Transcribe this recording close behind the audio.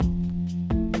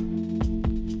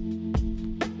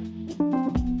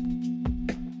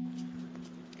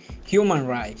Human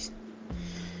rights.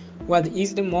 What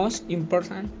is the most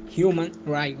important human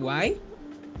right? Why?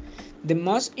 The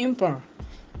most important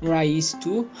right is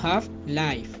to have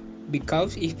life,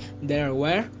 because if there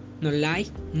were no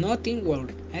life, nothing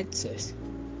would exist.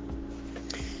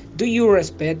 Do you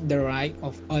respect the right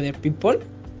of other people?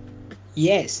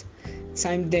 Yes.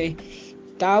 Some they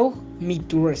taught me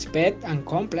to respect and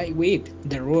comply with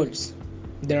the rules.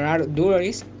 There are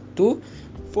duties to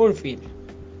fulfill.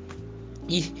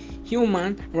 Is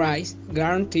human rights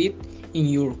guaranteed in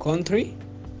your country?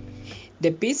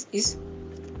 The peace is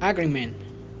agreement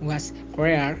was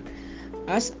created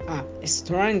as a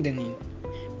strengthening,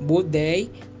 but they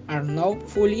are not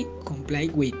fully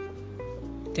complied with.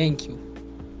 Thank you.